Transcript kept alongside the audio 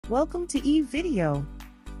Welcome to Video,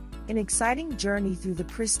 an exciting journey through the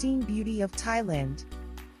pristine beauty of Thailand.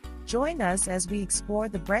 Join us as we explore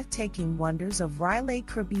the breathtaking wonders of Railay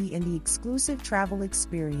Krabi in the exclusive travel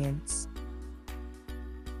experience.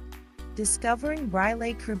 Discovering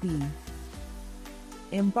Railay Krabi.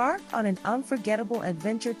 Embark on an unforgettable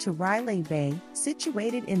adventure to Railay Bay,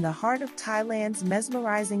 situated in the heart of Thailand's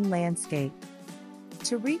mesmerizing landscape.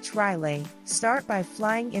 To reach Railay, start by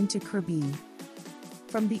flying into Krabi.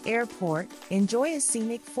 From the airport, enjoy a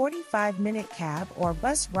scenic 45-minute cab or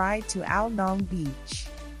bus ride to Ao Nong Beach.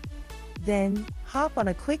 Then, hop on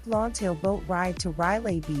a quick long-tail boat ride to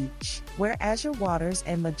Railay Beach, where azure waters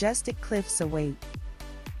and majestic cliffs await.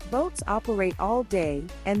 Boats operate all day,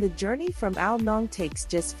 and the journey from Ao Nong takes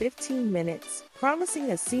just 15 minutes,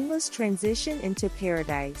 promising a seamless transition into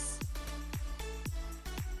paradise.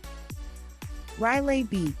 Railay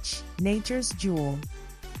Beach, nature's jewel.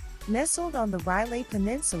 Nestled on the Railay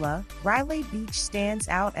Peninsula, Railay Beach stands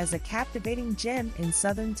out as a captivating gem in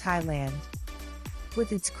southern Thailand.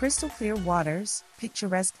 With its crystal-clear waters,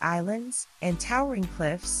 picturesque islands, and towering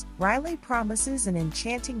cliffs, Railay promises an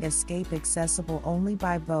enchanting escape accessible only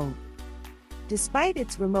by boat. Despite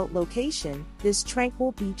its remote location, this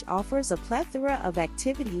tranquil beach offers a plethora of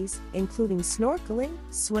activities, including snorkeling,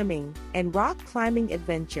 swimming, and rock climbing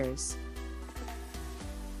adventures.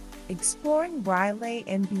 Exploring Railay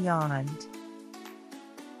and beyond.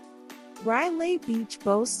 Railay Beach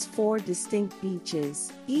boasts 4 distinct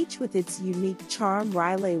beaches, each with its unique charm: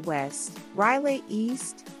 Railay West, Railay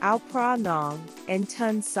East, Ao Pra Nong, and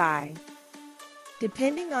Tun Sai.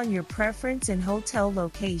 Depending on your preference and hotel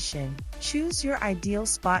location, choose your ideal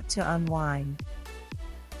spot to unwind.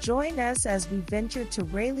 Join us as we venture to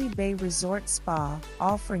Railay Bay Resort Spa,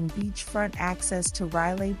 offering beachfront access to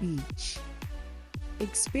Railay Beach.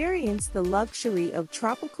 Experience the luxury of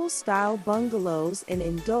tropical-style bungalows and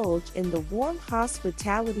indulge in the warm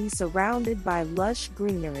hospitality surrounded by lush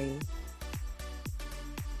greenery.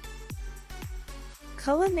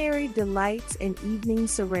 Culinary delights and evening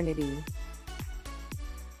serenity.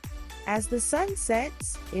 As the sun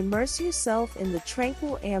sets, immerse yourself in the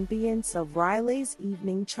tranquil ambience of Railay's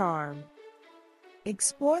evening charm.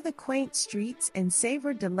 Explore the quaint streets and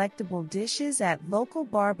savor delectable dishes at local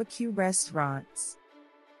barbecue restaurants.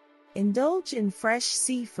 Indulge in fresh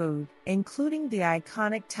seafood, including the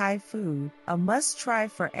iconic Thai food, a must-try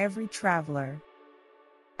for every traveler.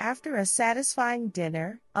 After a satisfying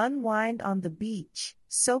dinner, unwind on the beach,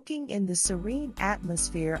 soaking in the serene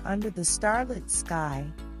atmosphere under the starlit sky.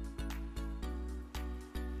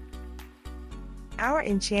 Our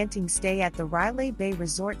enchanting stay at the Railay Bay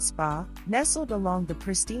Resort Spa, nestled along the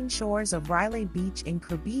pristine shores of Railay Beach in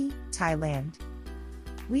Krabi, Thailand.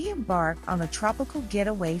 We embark on a tropical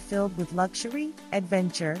getaway filled with luxury,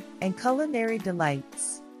 adventure, and culinary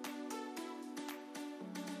delights.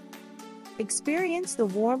 Experience the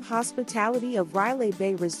warm hospitality of Railay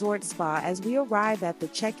Bay Resort Spa as we arrive at the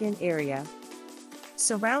check-in area.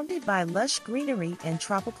 Surrounded by lush greenery and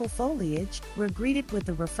tropical foliage, we're greeted with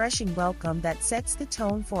a refreshing welcome that sets the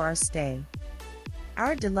tone for our stay.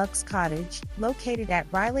 Our deluxe cottage, located at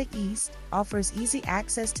Railay East, offers easy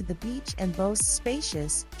access to the beach and boasts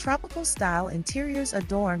spacious, tropical-style interiors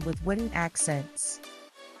adorned with wooden accents.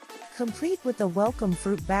 Complete with a welcome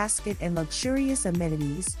fruit basket and luxurious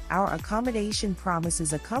amenities, our accommodation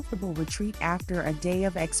promises a comfortable retreat after a day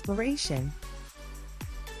of exploration.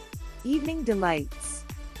 Evening delights.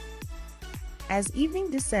 As evening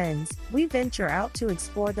descends, we venture out to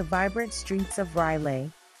explore the vibrant streets of Railay.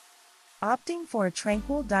 Opting for a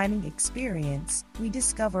tranquil dining experience, we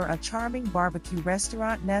discover a charming barbecue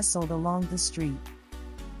restaurant nestled along the street.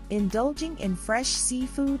 Indulging in fresh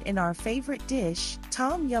seafood and our favorite dish,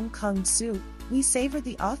 Tom Yum Kung Soup, we savor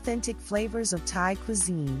the authentic flavors of Thai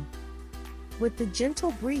cuisine. With the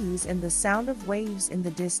gentle breeze and the sound of waves in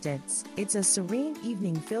the distance, it's a serene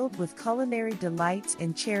evening filled with culinary delights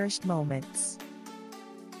and cherished moments.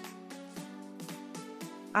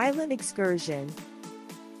 Island excursion.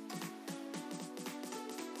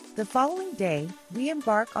 The following day, we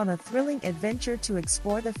embark on a thrilling adventure to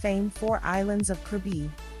explore the famed 4 islands of Krabi.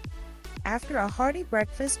 After a hearty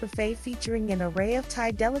breakfast buffet featuring an array of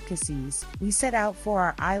Thai delicacies, we set out for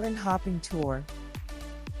our island hopping tour.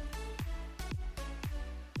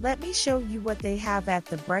 Let me show you what they have at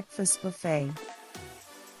the breakfast buffet.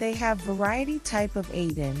 They have variety type of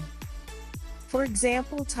Aden. For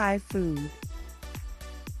example, Thai food.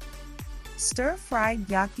 Stir-fried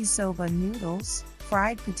yakisoba noodles,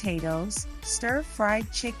 fried potatoes, stir-fried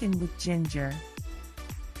chicken with ginger.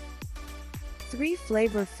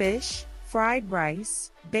 3-flavor fish, fried rice,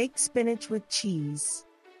 baked spinach with cheese.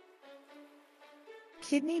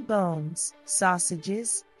 kidney bones,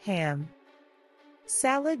 sausages, ham.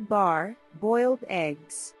 Salad bar, boiled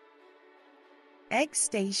eggs. Egg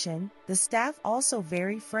station, the staff also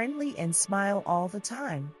very friendly and smile all the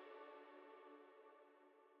time.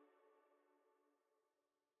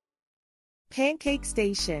 Pancake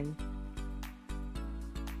station.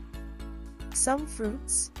 Some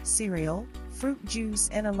fruits, cereal, fruit juice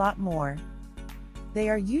and a lot more. They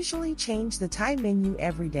are usually change the Thai menu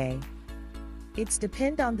every day. It's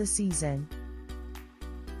depend on the season.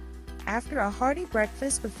 After a hearty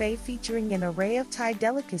breakfast buffet featuring an array of Thai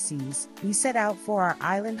delicacies, we set out for our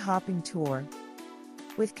island hopping tour.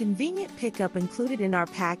 With convenient pickup included in our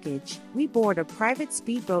package, we board a private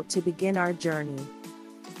speedboat to begin our journey.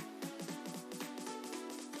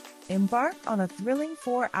 Embark on a thrilling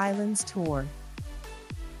 4 islands tour.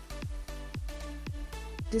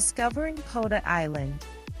 Discovering Poda Island.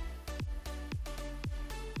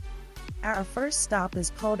 Our first stop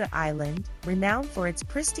is Poda Island, renowned for its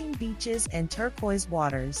pristine beaches and turquoise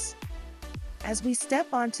waters. As we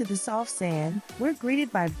step onto the soft sand, we're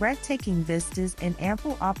greeted by breathtaking vistas and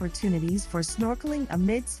ample opportunities for snorkeling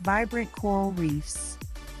amidst vibrant coral reefs.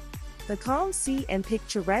 The calm sea and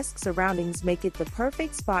picturesque surroundings make it the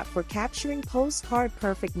perfect spot for capturing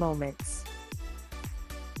postcard-perfect moments.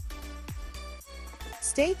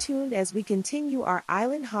 Stay tuned as we continue our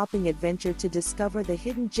island hopping adventure to discover the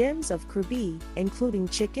hidden gems of Krabi, including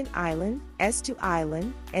Chicken Island, Estu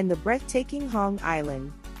Island, and the breathtaking Hong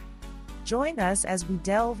Island. Join us as we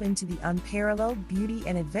delve into the unparalleled beauty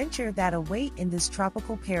and adventure that await in this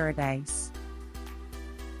tropical paradise.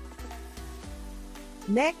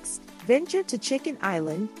 Next, venture to Chicken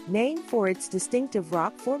Island, named for its distinctive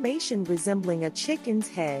rock formation resembling a chicken's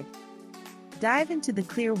head. Dive into the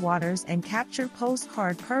clear waters and capture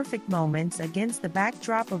postcard-perfect moments against the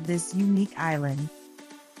backdrop of this unique island.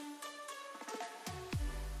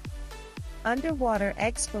 Underwater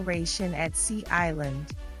exploration at Sea Island.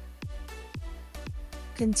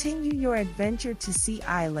 Continue your adventure to Sea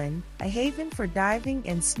Island, a haven for diving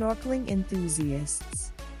and snorkeling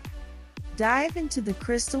enthusiasts. Dive into the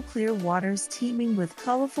crystal-clear waters teeming with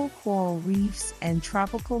colorful coral reefs and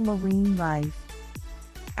tropical marine life.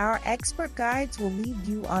 Our expert guides will lead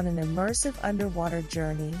you on an immersive underwater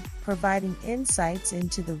journey, providing insights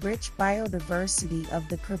into the rich biodiversity of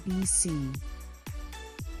the Krabi Sea.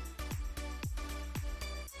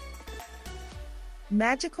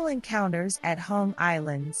 Magical encounters at Hong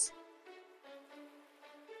Islands.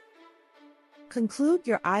 Conclude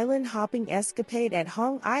your island hopping escapade at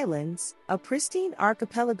Hong Islands, a pristine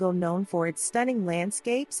archipelago known for its stunning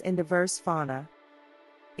landscapes and diverse fauna.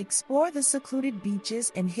 Explore the secluded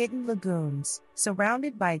beaches and hidden lagoons,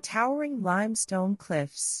 surrounded by towering limestone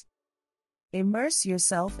cliffs. Immerse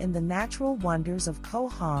yourself in the natural wonders of Koh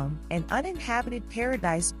Hong, an uninhabited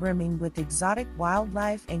paradise brimming with exotic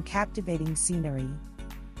wildlife and captivating scenery.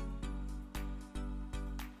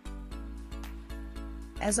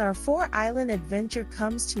 As our 4-island adventure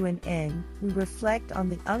comes to an end, we reflect on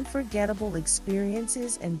the unforgettable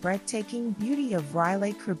experiences and breathtaking beauty of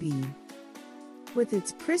Railay Krabi. With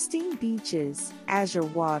its pristine beaches, azure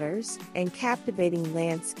waters, and captivating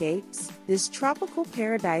landscapes, this tropical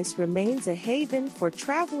paradise remains a haven for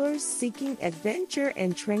travelers seeking adventure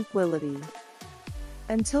and tranquility.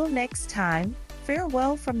 Until next time,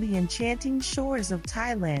 farewell from the enchanting shores of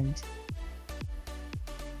Thailand.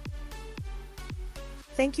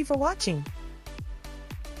 Thank you for watching.